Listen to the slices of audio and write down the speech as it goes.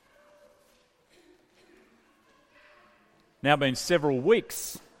Now been several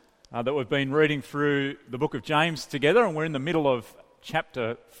weeks that we've been reading through the book of James together, and we're in the middle of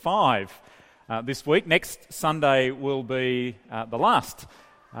chapter 5 this week. Next Sunday will be the last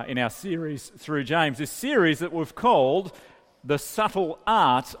in our series through James, this series that we've called The Subtle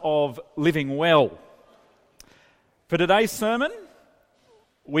Art of Living Well. For today's sermon,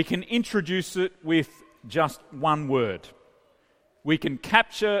 we can introduce it with just one word. We can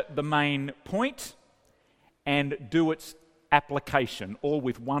capture the main point and do its application, all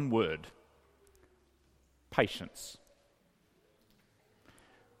with one word: patience.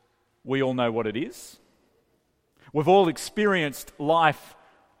 We all know what it is. We've all experienced life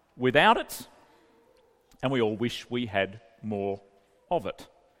without it, and we all wish we had more of it.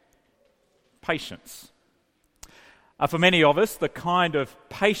 Patience. For many of us, the kind of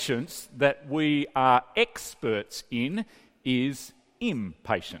patience that we are experts in is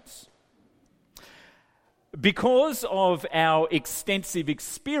impatience. Because of our extensive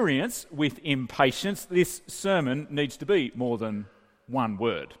experience with impatience, this sermon needs to be more than one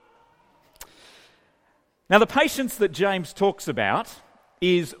word. Now, the patience that James talks about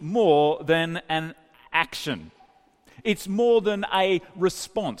is more than an action. It's more than a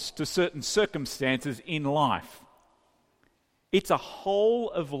response to certain circumstances in life. It's a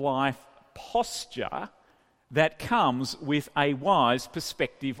whole-of-life posture that comes with a wise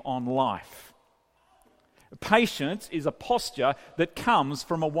perspective on life. Patience is a posture that comes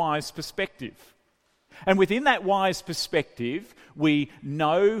from a wise perspective. And within that wise perspective, we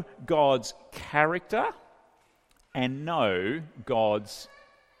know God's character and know God's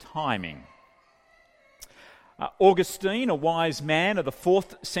timing. Augustine, a wise man of the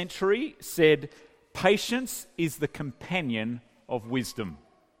 4th century, said, "Patience is the companion of wisdom."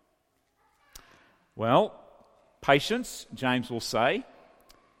 Well, patience, James will say,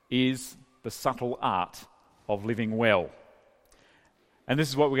 is the subtle art of living well. And this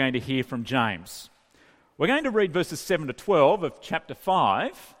is what we're going to hear from James. We're going to read verses 7 to 12 of chapter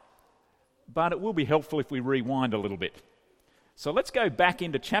 5, but it will be helpful if we rewind a little bit. So let's go back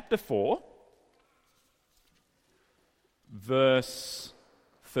into chapter 4, verse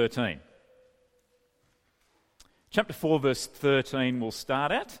 13. Chapter 4, verse 13 we'll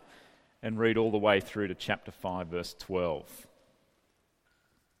start at and read all the way through to chapter 5, verse 12.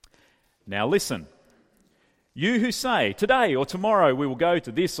 Now listen, you who say, "Today or tomorrow we will go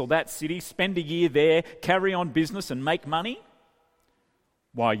to this or that city, spend a year there, carry on business and make money,"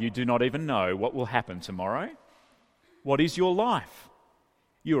 why, you do not even know what will happen tomorrow. What is your life?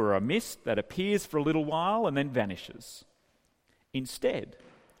 You are a mist that appears for a little while and then vanishes. Instead,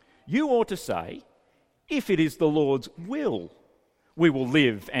 you ought to say, "If it is the Lord's will, we will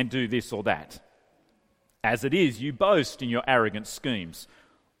live and do this or that." As it is, you boast in your arrogant schemes.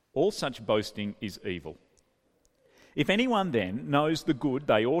 All such boasting is evil. If anyone then knows the good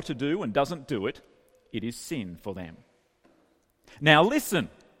they ought to do and doesn't do it, it is sin for them. Now listen,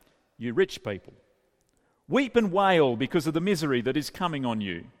 you rich people. Weep and wail because of the misery that is coming on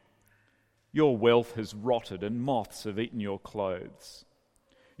you. Your wealth has rotted and moths have eaten your clothes.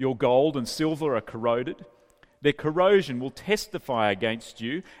 Your gold and silver are corroded. Their corrosion will testify against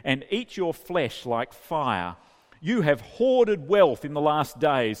you and eat your flesh like fire. You have hoarded wealth in the last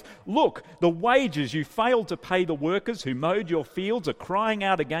days. Look, the wages you failed to pay the workers who mowed your fields are crying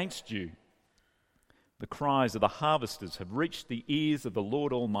out against you. The cries of the harvesters have reached the ears of the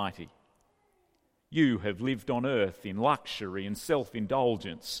Lord Almighty. You have lived on earth in luxury and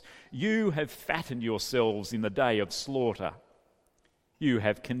self-indulgence. You have fattened yourselves in the day of slaughter. You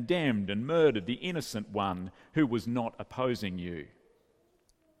have condemned and murdered the innocent one who was not opposing you.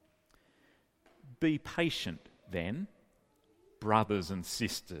 Be patient, then, brothers and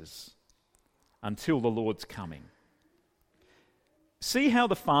sisters, until the Lord's coming. See how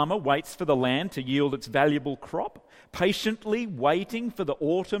the farmer waits for the land to yield its valuable crop, patiently waiting for the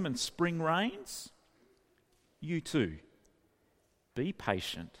autumn and spring rains? You too, be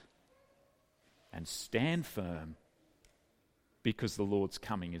patient and stand firm, because the Lord's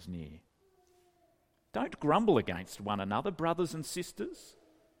coming is near. Don't grumble against one another, brothers and sisters,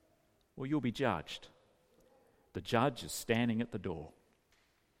 or you'll be judged. The judge is standing at the door.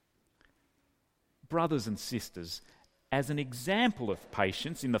 Brothers and sisters, as an example of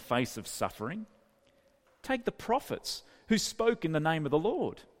patience in the face of suffering, take the prophets who spoke in the name of the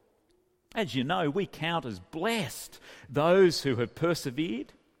Lord. As you know, we count as blessed those who have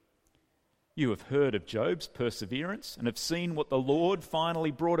persevered. You have heard of Job's perseverance and have seen what the Lord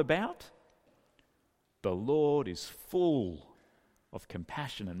finally brought about. The Lord is full of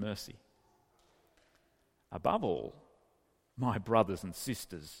compassion and mercy. Above all, my brothers and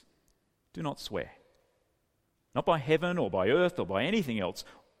sisters, do not swear. Not by heaven or by earth or by anything else.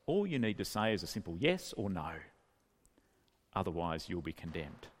 All you need to say is a simple yes or no. Otherwise, you'll be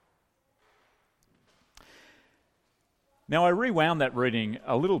condemned. Now, I rewound that reading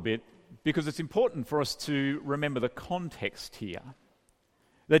a little bit because it's important for us to remember the context here.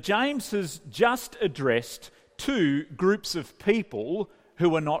 That James has just addressed two groups of people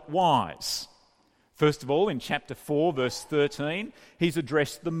who are not wise. First of all, in chapter 4, verse 13, he's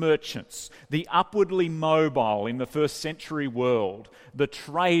addressed the merchants, the upwardly mobile in the first century world, the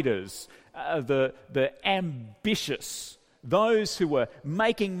traders, the ambitious, those who were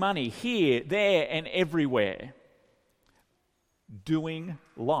making money here, there, and everywhere, doing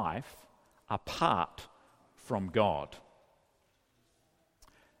life apart from God.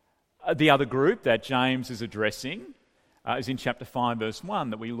 The other group that James is addressing is in chapter 5, verse 1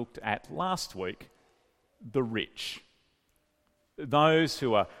 that we looked at last week, the rich. Those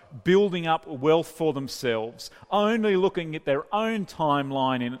who are building up wealth for themselves, only looking at their own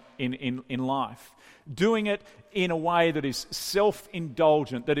timeline in life, doing it in a way that is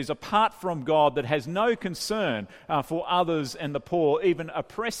self-indulgent, that is apart from God, that has no concern for others and the poor, even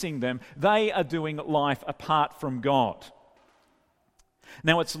oppressing them. They are doing life apart from God.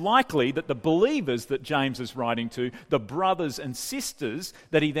 Now, it's likely that the believers that James is writing to, the brothers and sisters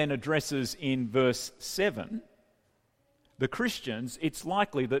that he then addresses in verse 7, the Christians, it's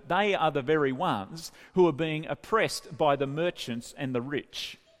likely that they are the very ones who are being oppressed by the merchants and the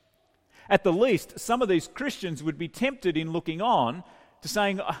rich. At the least, some of these Christians would be tempted in looking on to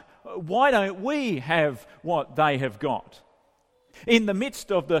saying, why don't we have what they have got? In the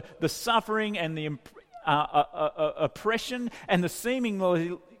midst of the suffering and the oppression and the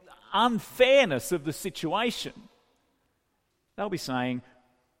seemingly unfairness of the situation, they'll be saying,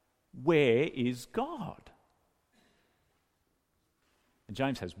 where is God? And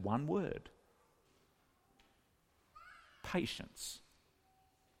James has one word: patience.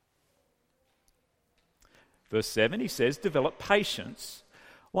 Verse 7, he says, develop patience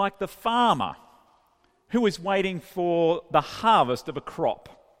like the farmer who is waiting for the harvest of a crop.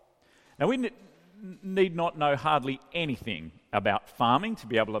 Now, we need not know hardly anything about farming to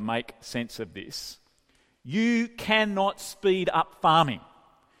be able to make sense of this. You cannot speed up farming.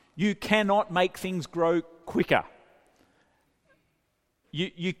 You cannot make things grow quicker.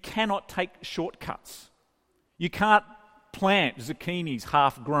 You cannot take shortcuts. You can't plant zucchinis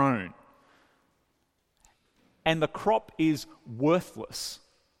half grown. And the crop is worthless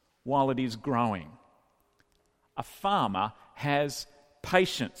while it is growing. A farmer has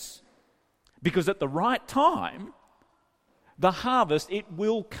patience, because at the right time, the harvest, it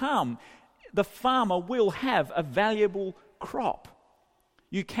will come. The farmer will have a valuable crop.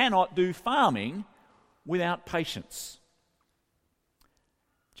 You cannot do farming without patience.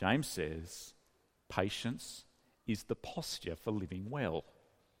 James says, patience is the posture for living well.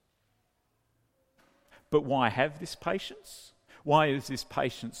 But why have this patience? Why is this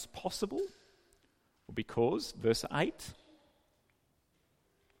patience possible? Well, because, verse 8,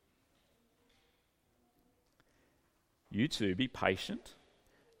 you too be patient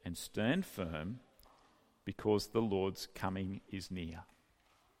and stand firm, because the Lord's coming is near.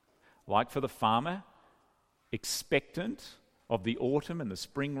 Like for the farmer, expectant of the autumn and the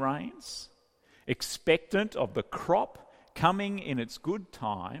spring rains, expectant of the crop coming in its good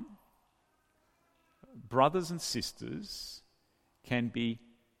time, brothers and sisters can be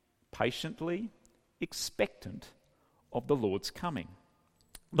patiently expectant of the Lord's coming.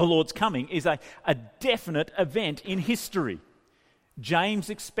 The Lord's coming is a definite event in history. James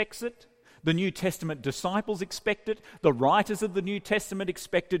expects it. The New Testament disciples expect it. The writers of the New Testament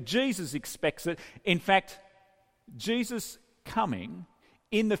expect it. Jesus expects it. In fact, Jesus' coming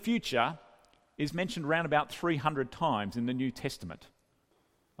in the future is mentioned around about 300 times in the New Testament.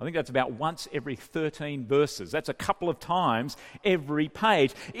 I think that's about once every 13 verses. That's a couple of times every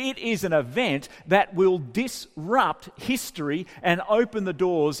page. It is an event that will disrupt history and open the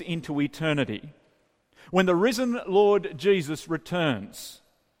doors into eternity. When the risen Lord Jesus returns,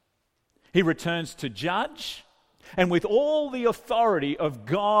 he returns to judge, and with all the authority of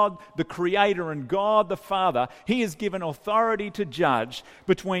God the Creator and God the Father, he is given authority to judge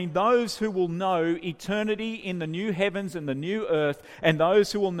between those who will know eternity in the new heavens and the new earth and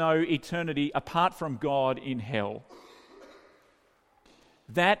those who will know eternity apart from God in hell.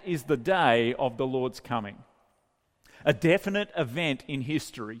 That is the day of the Lord's coming. A definite event in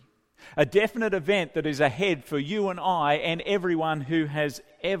history. A definite event that is ahead for you and I and everyone who has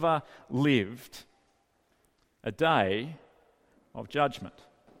ever lived. A day of judgment.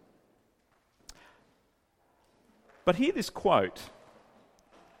 But hear this quote.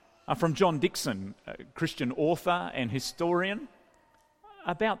 from John Dickson, a Christian author and historian,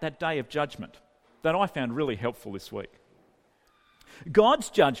 about that day of judgment that I found really helpful this week. God's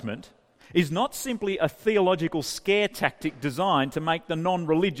judgment is not simply a theological scare tactic designed to make the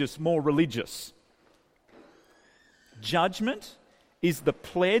non-religious more religious. Judgment is the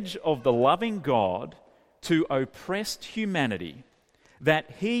pledge of the loving God to oppressed humanity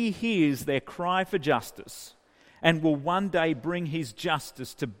that he hears their cry for justice and will one day bring his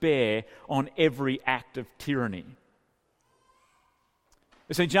justice to bear on every act of tyranny.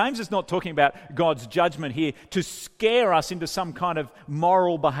 You see, James is not talking about God's judgment here to scare us into some kind of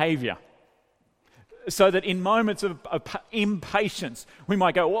moral behaviour, so that in moments of impatience we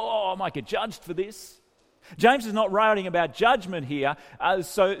might go, "Oh, I might get judged for this." James is not writing about judgment here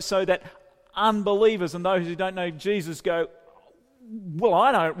so that unbelievers and those who don't know Jesus go, "Well,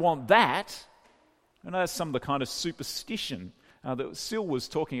 I don't want that." And that's some of the kind of superstition that Sil was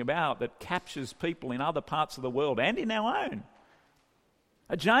talking about that captures people in other parts of the world and in our own.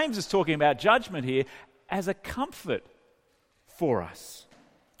 James is talking about judgment here as a comfort for us.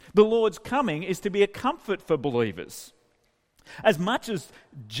 The Lord's coming is to be a comfort for believers. As much as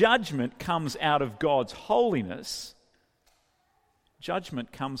judgment comes out of God's holiness,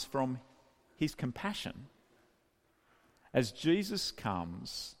 judgment comes from his compassion. As Jesus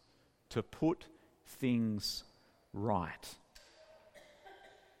comes to put things right.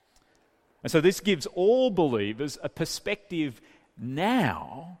 And so this gives all believers a perspective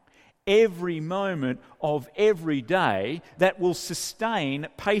now, every moment of every day, that will sustain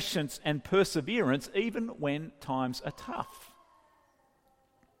patience and perseverance even when times are tough.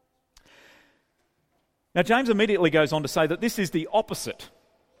 Now, James immediately goes on to say that this is the opposite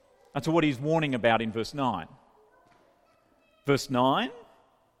to what he's warning about in verse 9. Verse 9,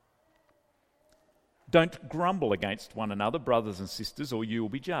 "Don't grumble against one another, brothers and sisters, or you will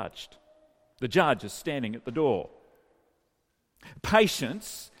be judged. The judge is standing at the door."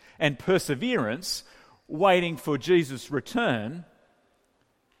 Patience and perseverance, waiting for Jesus' return,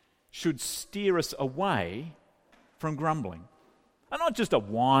 should steer us away from grumbling. And not just a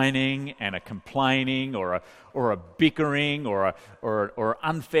whining and a complaining or a bickering or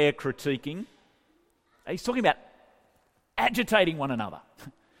unfair critiquing. He's talking about agitating one another.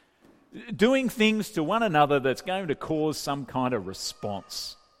 Doing things to one another that's going to cause some kind of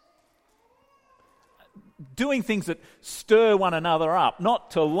response. Doing things that stir one another up,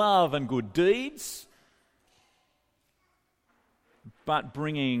 not to love and good deeds, but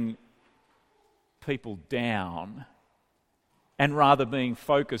bringing people down, and rather being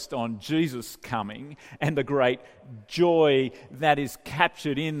focused on Jesus coming and the great joy that is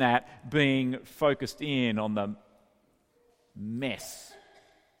captured in that, being focused in on the mess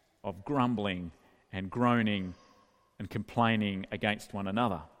of grumbling and groaning and complaining against one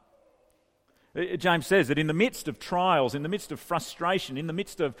another. James says that in the midst of trials, in the midst of frustration, in the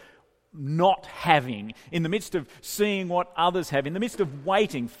midst of not having, in the midst of seeing what others have, in the midst of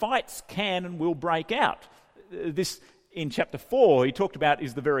waiting, fights can and will break out. This, in chapter 4, he talked about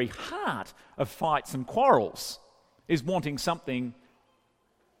is the very heart of fights and quarrels, is wanting something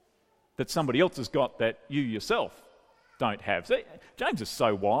that somebody else has got that you yourself don't have. So James is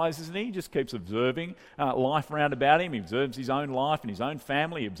so wise, isn't he? He just keeps observing life around about him. He observes his own life and his own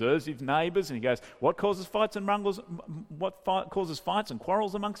family. He observes his neighbours, and he goes, what causes fights and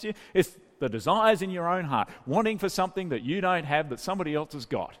quarrels amongst you? It's the desires in your own heart, wanting for something that you don't have that somebody else has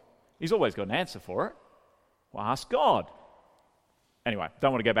got. He's always got an answer for it. Well, ask God. Anyway,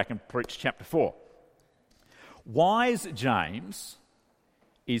 don't want to go back and preach chapter 4. Wise James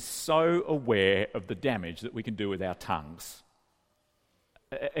is so aware of the damage that we can do with our tongues.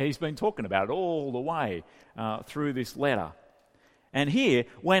 He's been talking about it all the way through this letter. And here,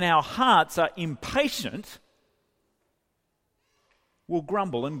 when our hearts are impatient, we'll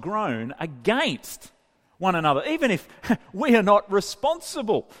grumble and groan against one another, even if we are not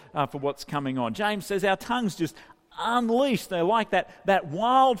responsible for what's coming on. James says our tongues just unleash. They're like that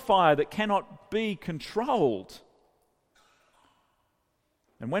wildfire that cannot be controlled.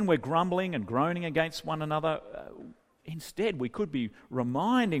 And when we're grumbling and groaning against one another, instead we could be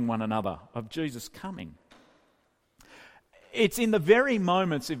reminding one another of Jesus' coming. It's in the very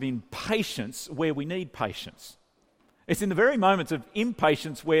moments of impatience where we need patience. It's in the very moments of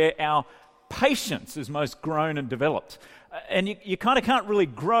impatience where our patience is most grown and developed. And you kind of can't really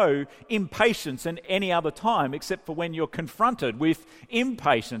grow impatience in any other time except for when you're confronted with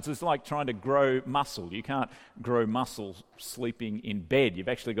impatience. It's like trying to grow muscle. You can't grow muscle sleeping in bed. You've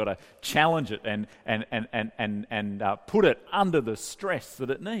actually got to challenge it and put it under the stress that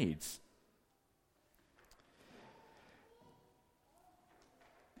it needs.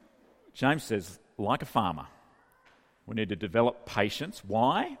 James says, like a farmer, we need to develop patience.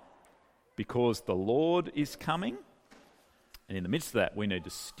 Why? Because the Lord is coming. And in the midst of that, we need to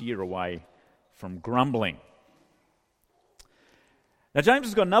steer away from grumbling. Now, James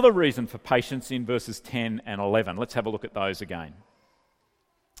has got another reason for patience in verses 10 and 11. Let's have a look at those again.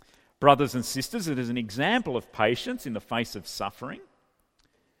 Brothers and sisters, it is an example of patience in the face of suffering.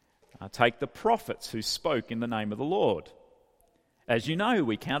 Take the prophets who spoke in the name of the Lord. As you know,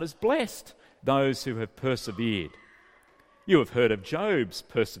 we count as blessed those who have persevered. You have heard of Job's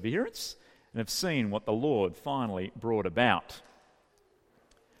perseverance and have seen what the Lord finally brought about.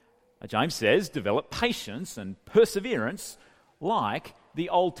 James says, develop patience and perseverance like the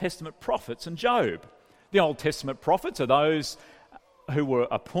Old Testament prophets and Job. The Old Testament prophets are those who were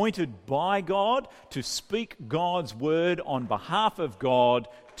appointed by God to speak God's word on behalf of God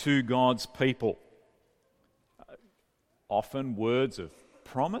to God's people. Often words of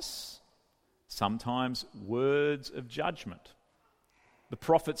promise, sometimes words of judgment. The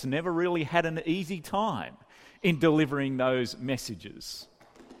prophets never really had an easy time in delivering those messages.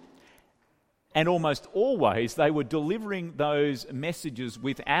 And almost always they were delivering those messages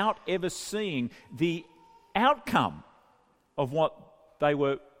without ever seeing the outcome of what they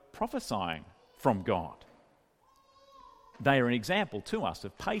were prophesying from God. They are an example to us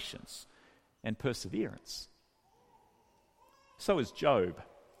of patience and perseverance. So is Job.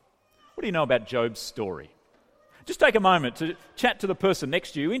 What do you know about Job's story? Just take a moment to chat to the person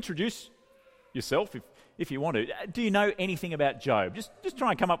next to you. Introduce yourself if you want to. Do you know anything about Job? Just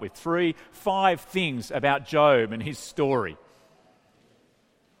try and come up with 3-5 things about Job and his story.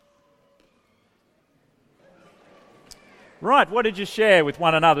 Right, what did you share with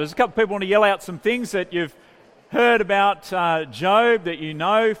one another? There's a couple of people want to yell out some things that you've heard about Job that you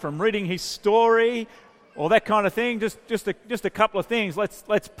know from reading his story or that kind of thing. Just a couple of things.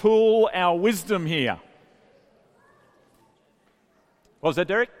 Let's pool our wisdom here. What was that,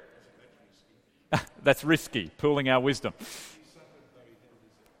 Derek? That's risky, pooling our wisdom.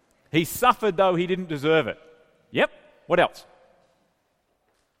 He suffered though he didn't deserve it. Yep. What else?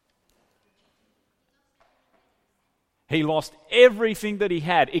 He lost everything that he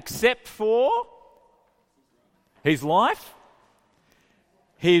had except for his life,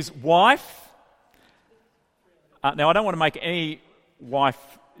 his wife. Now, I don't want to make any wife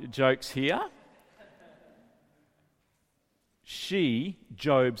jokes here. She,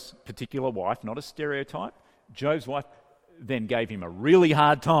 Job's particular wife, not a stereotype, Job's wife then gave him a really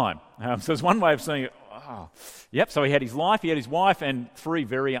hard time. So it's one way of saying it. Oh, yep, so he had his life, he had his wife, and 3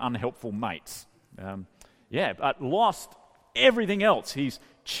 very unhelpful mates. But lost everything else. His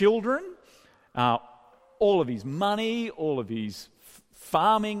children, all of his money, all of his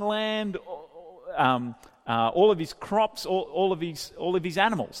farming land, all of his crops, all of his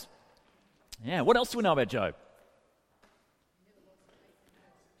animals. Yeah, what else do we know about Job?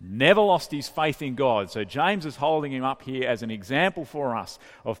 Never lost his faith in God. So James is holding him up here as an example for us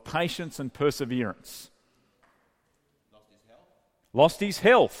of patience and perseverance. Lost his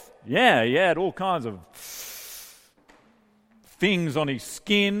health. Yeah, he had all kinds of things on his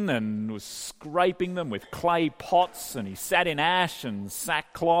skin and was scraping them with clay pots, and he sat in ash and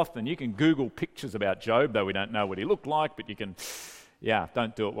sackcloth, and you can Google pictures about Job, though we don't know what he looked like, but you can,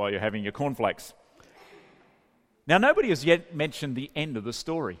 don't do it while you're having your cornflakes. Now, nobody has yet mentioned the end of the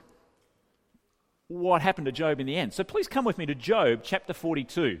story. What happened to Job in the end? So please come with me to Job chapter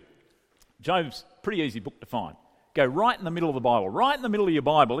 42. Job's a pretty easy book to find. Go right in the middle of the Bible. Right in the middle of your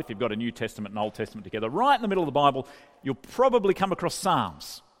Bible, if you've got a New Testament and Old Testament together, right in the middle of the Bible, you'll probably come across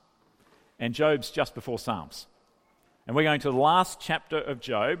Psalms. And Job's just before Psalms. And we're going to the last chapter of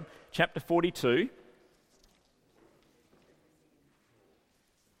Job, chapter 42.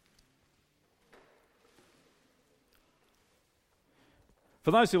 For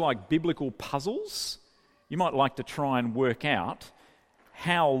those who like biblical puzzles, you might like to try and work out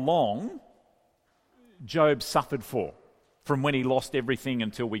how long Job suffered for, from when he lost everything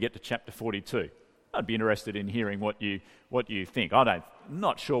until we get to chapter 42. I'd be interested in hearing what you think. I'm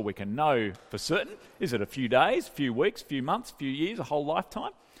not sure we can know for certain. Is it a few days, a few weeks, a few months, a few years, a whole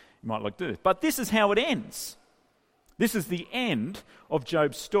lifetime? You might like to do this. But this is how it ends. This is the end of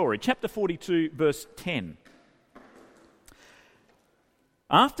Job's story. Chapter 42, verse 10.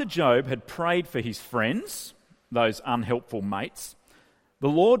 After Job had prayed for his friends, those unhelpful mates, the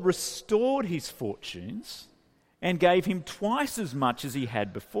Lord restored his fortunes and gave him twice as much as he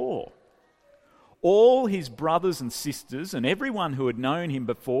had before. All his brothers and sisters and everyone who had known him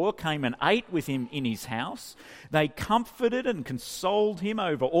before came and ate with him in his house. They comforted and consoled him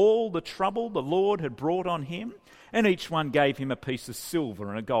over all the trouble the Lord had brought on him, and each one gave him a piece of silver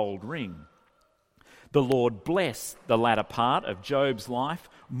and a gold ring. The Lord blessed the latter part of Job's life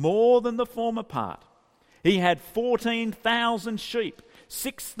more than the former part. He had 14,000 sheep,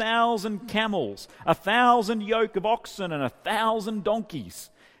 6,000 camels, 1,000 yoke of oxen, and 1,000 donkeys.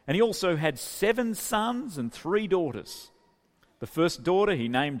 And he also had 7 sons and 3 daughters. The first daughter he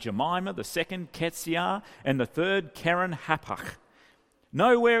named Jemimah, the second Keziah, and the third Keren-Happuch.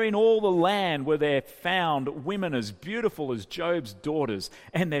 Nowhere in all the land were there found women as beautiful as Job's daughters,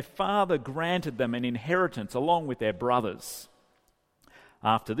 and their father granted them an inheritance along with their brothers.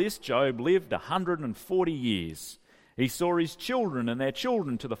 After this, Job lived 140 years. He saw his children and their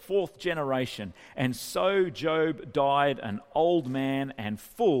children to the 4th generation, and so Job died an old man and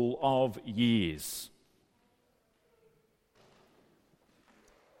full of years.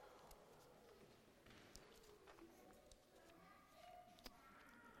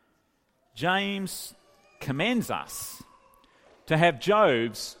 James commends us to have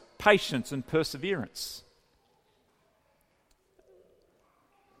Job's patience and perseverance.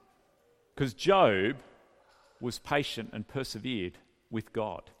 Because Job was patient and persevered with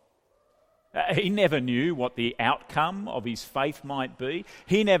God. He never knew what the outcome of his faith might be.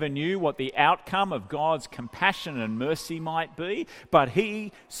 He never knew what the outcome of God's compassion and mercy might be, but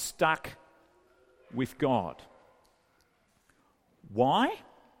he stuck with God. Why?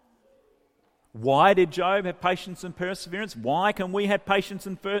 Why did Job have patience and perseverance? Why can we have patience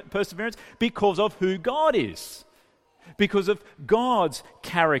and perseverance? Because of who God is. Because of God's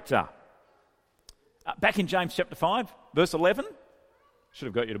character. Back in James chapter 5, verse 11. Should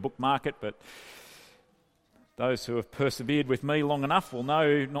have got you to bookmark it, but those who have persevered with me long enough will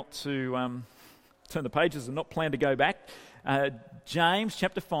know not to turn the pages and not plan to go back. James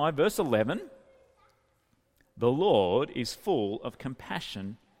chapter 5, verse 11. The Lord is full of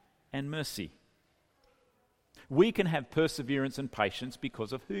compassion and mercy. We can have perseverance and patience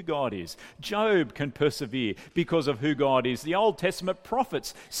because of who God is. Job can persevere because of who God is. The Old Testament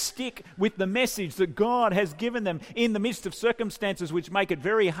prophets stick with the message that God has given them in the midst of circumstances which make it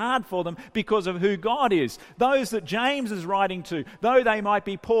very hard for them because of who God is. Those that James is writing to, though they might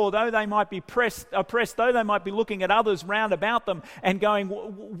be poor, though they might be oppressed, though they might be looking at others round about them and going,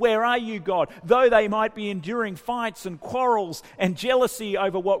 where are you, God? Though they might be enduring fights and quarrels and jealousy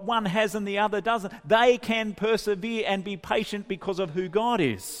over what one has and the other doesn't, they can persevere and be patient because of who God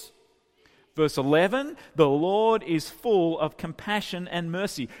is. Verse 11, the Lord is full of compassion and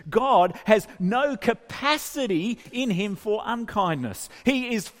mercy. God has no capacity in him for unkindness.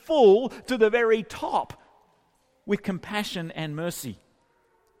 He is full to the very top with compassion and mercy.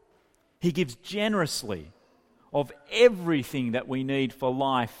 He gives generously of everything that we need for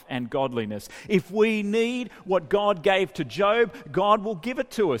life and godliness. If we need what God gave to Job, God will give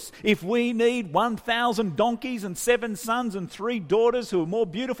it to us. If we need 1,000 donkeys and 7 sons and 3 daughters who are more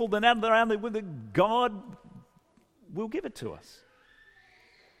beautiful than other, God will give it to us.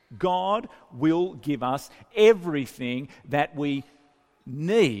 God will give us everything that we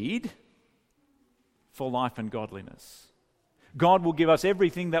need for life and godliness. God will give us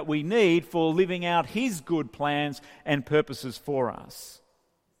everything that we need for living out his good plans and purposes for us.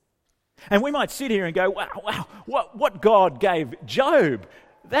 And we might sit here and go, wow, what God gave Job,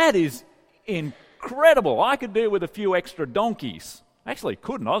 that is incredible. I could do with a few extra donkeys. Actually,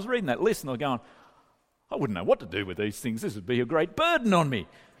 couldn't. I was reading that list and I was going, I wouldn't know what to do with these things. This would be a great burden on me.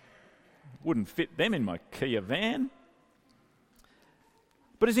 Wouldn't fit them in my Kia van.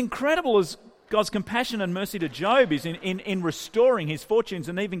 But as incredible as God's compassion and mercy to Job is in restoring his fortunes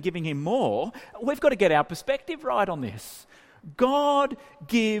and even giving him more, we've got to get our perspective right on this. God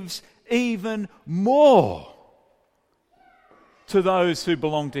gives even more to those who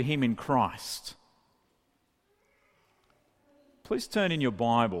belong to him in Christ. Please turn in your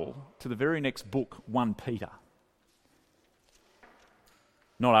Bible to the very next book, 1 Peter.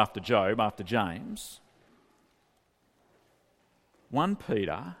 Not after Job, after James. 1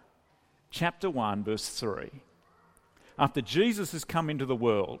 Peter chapter 1, verse 3. After Jesus has come into the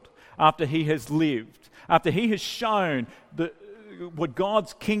world, after he has lived, after he has shown what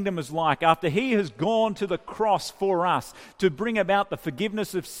God's kingdom is like, after he has gone to the cross for us to bring about the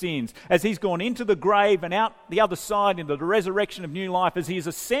forgiveness of sins, as he's gone into the grave and out the other side into the resurrection of new life, as he has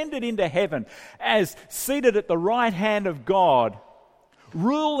ascended into heaven, as seated at the right hand of God,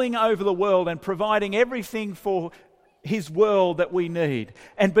 ruling over the world and providing everything for his world that we need,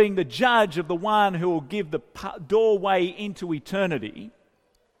 and being the judge of the one who will give the doorway into eternity,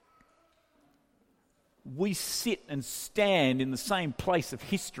 we sit and stand in the same place of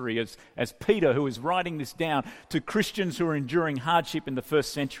history as Peter, who is writing this down to Christians who are enduring hardship in the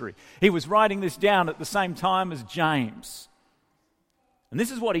first century. He was writing this down at the same time as James. And this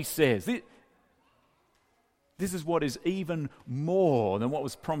is what he says. This is what is even more than what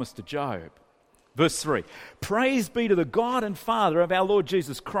was promised to Job. Verse 3, "Praise be to the God and Father of our Lord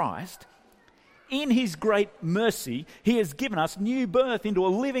Jesus Christ. In his great mercy, he has given us new birth into a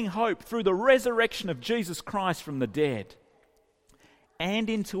living hope through the resurrection of Jesus Christ from the dead, and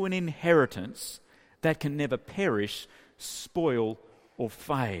into an inheritance that can never perish, spoil, or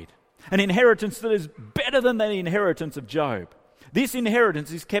fade." An inheritance that is better than the inheritance of Job. This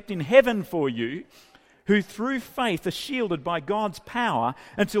inheritance is kept in heaven for you, who through faith are shielded by God's power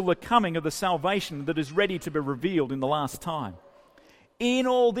until the coming of the salvation that is ready to be revealed in the last time. In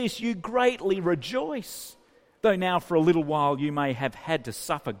all this you greatly rejoice, though now for a little while you may have had to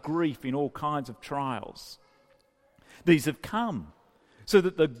suffer grief in all kinds of trials. These have come so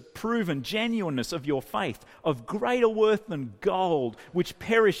that the proven genuineness of your faith, of greater worth than gold, which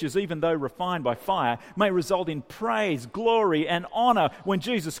perishes even though refined by fire, may result in praise, glory, and honor when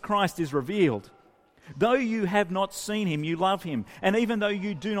Jesus Christ is revealed. Though you have not seen him, you love him. And even though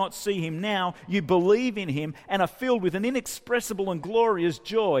you do not see him now, you believe in him and are filled with an inexpressible and glorious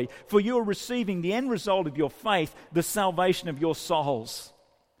joy, for you are receiving the end result of your faith, the salvation of your souls.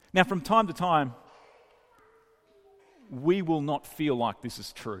 Now, from time to time, we will not feel like this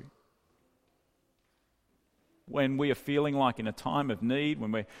is true. When we are feeling like in a time of need,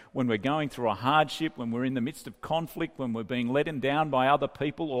 when we're going through a hardship, when we're in the midst of conflict, when we're being let down by other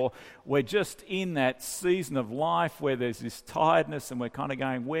people, or we're just in that season of life where there's this tiredness and we're kind of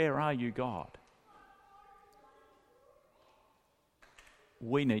going, where are you, God?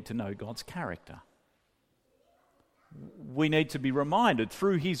 We need to know God's character. We need to be reminded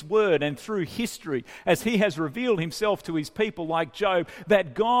through his word and through history, as he has revealed himself to his people like Job,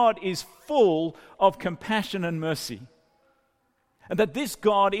 that God is full of compassion and mercy. And that this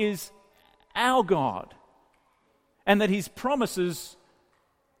God is our God. And that his promises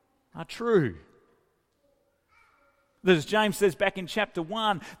are true. That, as James says back in chapter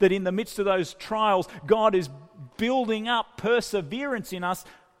 1, that in the midst of those trials, God is building up perseverance in us,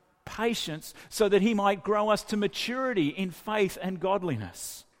 patience, so that he might grow us to maturity in faith and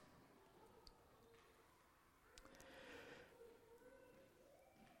godliness.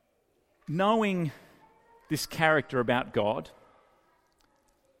 Knowing this character about God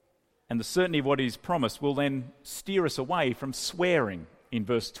and the certainty of what he's promised will then steer us away from swearing in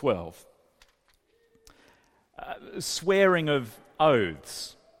verse 12. Swearing of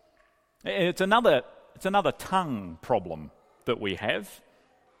oaths. It's another tongue problem that we have.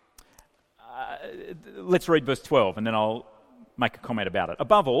 Let's read verse 12 and then I'll make a comment about it.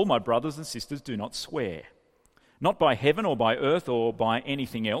 "Above all, my brothers and sisters, do not swear. Not by heaven or by earth or by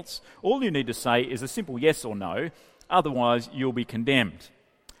anything else. All you need to say is a simple yes or no, otherwise you'll be condemned."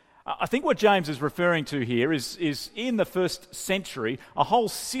 I think what James is referring to here is in the first century, a whole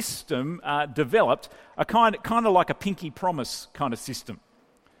system developed, a kind of like a pinky promise kind of system.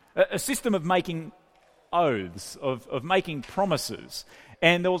 A system of making oaths, of making promises.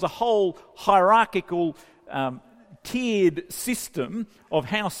 And there was a whole hierarchical, tiered system of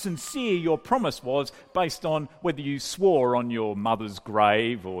how sincere your promise was based on whether you swore on your mother's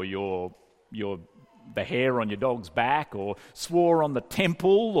grave or the hair on your dog's back, or swore on the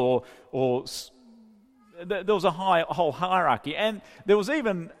temple, or there was a whole hierarchy. And there was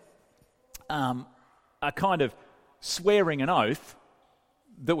even a kind of swearing an oath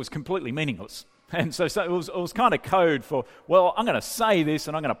that was completely meaningless. And so it was kind of code for, well, I'm going to say this,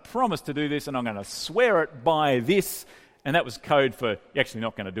 and I'm going to promise to do this, and I'm going to swear it by this, and that was code for you're actually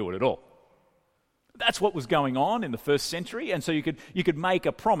not going to do it at all. That's what was going on in the first century, and so you could make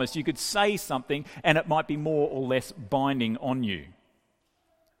a promise, you could say something, and it might be more or less binding on you.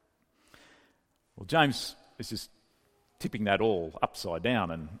 Well, James is just tipping that all upside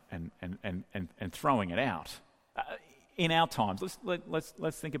down and throwing it out. In our times,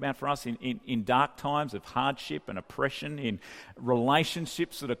 let's think about for us in dark times of hardship and oppression, in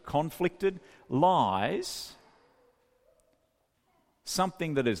relationships that are conflicted, lies,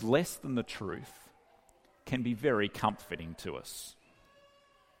 something that is less than the truth, can be very comforting to us.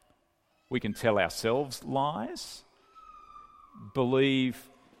 We can tell ourselves lies, believe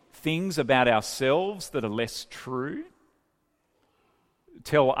things about ourselves that are less true,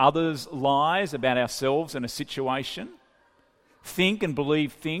 tell others lies about ourselves in a situation, think and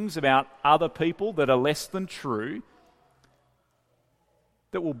believe things about other people that are less than true,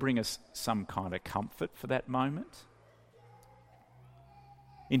 that will bring us some kind of comfort for that moment.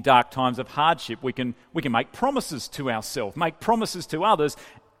 In dark times of hardship, we can make promises to ourselves, make promises to others,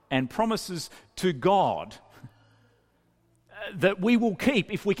 and promises to God that we will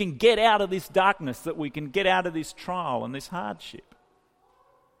keep if we can get out of this darkness, that we can get out of this trial and this hardship.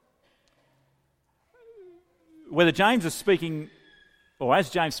 Whether James is speaking, or as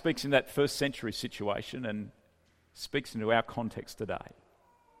James speaks in that first century situation and speaks into our context today,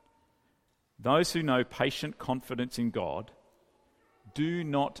 those who know patient confidence in God do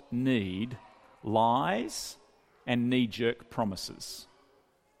not need lies and knee-jerk promises.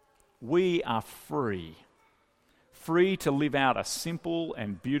 We are free to live out a simple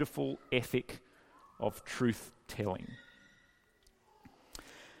and beautiful ethic of truth-telling.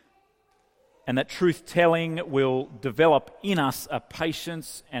 And that truth-telling will develop in us a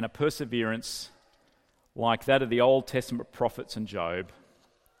patience and a perseverance like that of the Old Testament prophets and Job.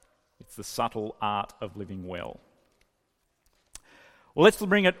 It's the subtle art of living well. Well, let's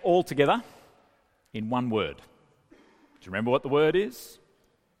bring it all together in one word. Do you remember what the word is?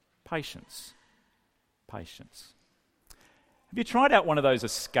 Patience. Patience. Have you tried out one of those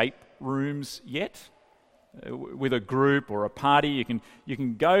escape rooms yet? With a group or a party, you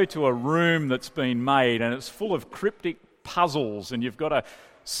can go to a room that's been made and it's full of cryptic puzzles, and you've got to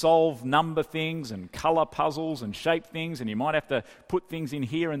solve number things and colour puzzles and shape things, and you might have to put things in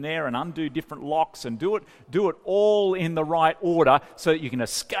here and there and undo different locks and do it all in the right order so that you can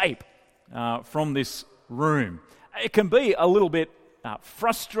escape from this room. It can be a little bit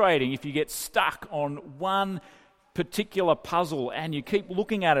frustrating if you get stuck on one particular puzzle and you keep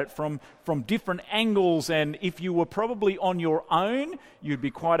looking at it from different angles, and if you were probably on your own, you'd be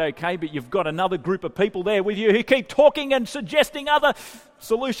quite okay, but you've got another group of people there with you who keep talking and suggesting other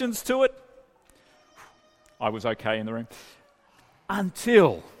solutions to it. I was okay in the room.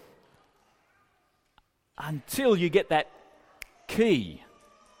 Until you get that key,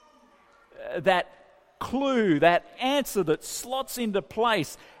 that clue, that answer that slots into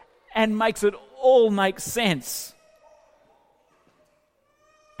place and makes it all make sense.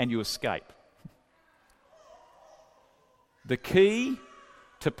 And you escape. The key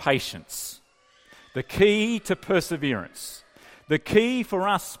to patience, the key to perseverance, the key for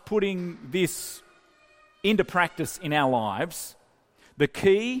us putting this into practice in our lives, the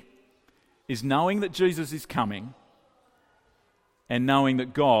key is knowing that Jesus is coming and knowing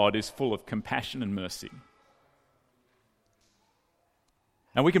that God is full of compassion and mercy.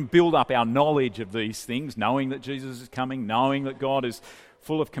 And we can build up our knowledge of these things, knowing that Jesus is coming, knowing that God is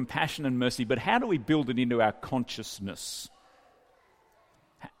full of compassion and mercy, but how do we build it into our consciousness?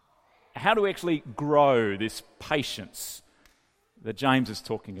 How do we actually grow this patience that James is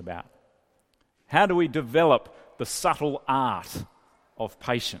talking about? How do we develop the subtle art of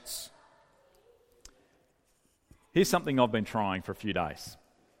patience? Here's something I've been trying for a few days,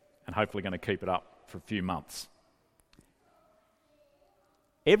 and hopefully going to keep it up for a few months.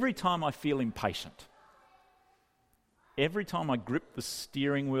 Every time I feel impatient, every time I grip the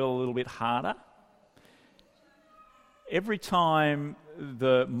steering wheel a little bit harder, every time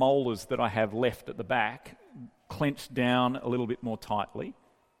the molars that I have left at the back clench down a little bit more tightly,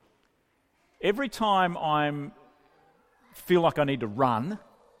 every time I feel like I need to run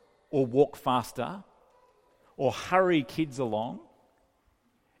or walk faster or hurry kids along,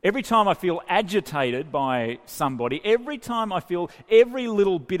 every time I feel agitated by somebody, every time I feel every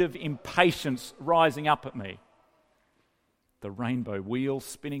little bit of impatience rising up at me, the rainbow wheel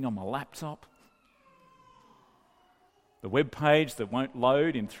spinning on my laptop, the web page that won't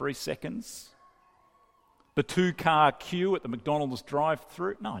load in 3 seconds, the 2-car queue at the McDonald's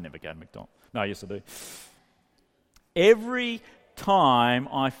drive-through. No, I never go to McDonald's. No, yes I do. Every time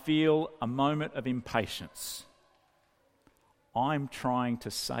I feel a moment of impatience, I'm trying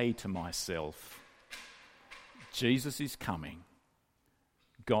to say to myself, Jesus is coming.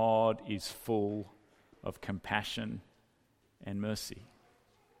 God is full of compassion and mercy.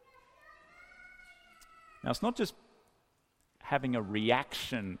 Now, it's not just having a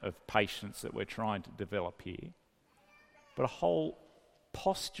reaction of patience that we're trying to develop here, but a whole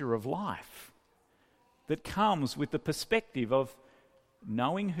posture of life that comes with the perspective of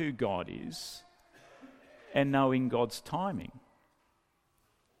knowing who God is and knowing God's timing.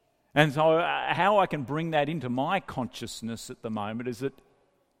 And so how I can bring that into my consciousness at the moment is that,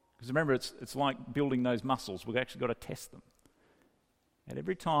 because remember, it's like building those muscles. We've actually got to test them. And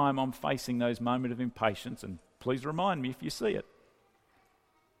every time I'm facing those moments of impatience, and please remind me if you see it,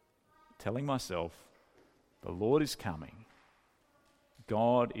 telling myself, the Lord is coming.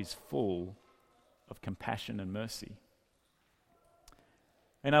 God is full of compassion and mercy.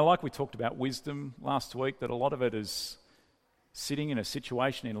 And like we talked about wisdom last week, that a lot of it is sitting in a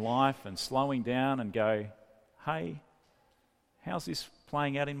situation in life and slowing down and go, hey, how's this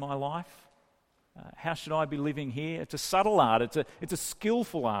playing out in my life? How should I be living here? It's a subtle art. It's a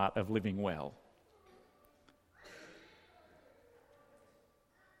skillful art of living well.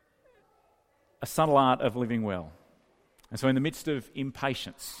 A subtle art of living well. And so in the midst of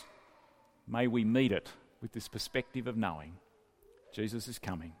impatience, may we meet it with this perspective of knowing Jesus is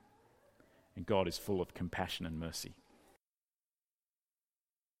coming and God is full of compassion and mercy.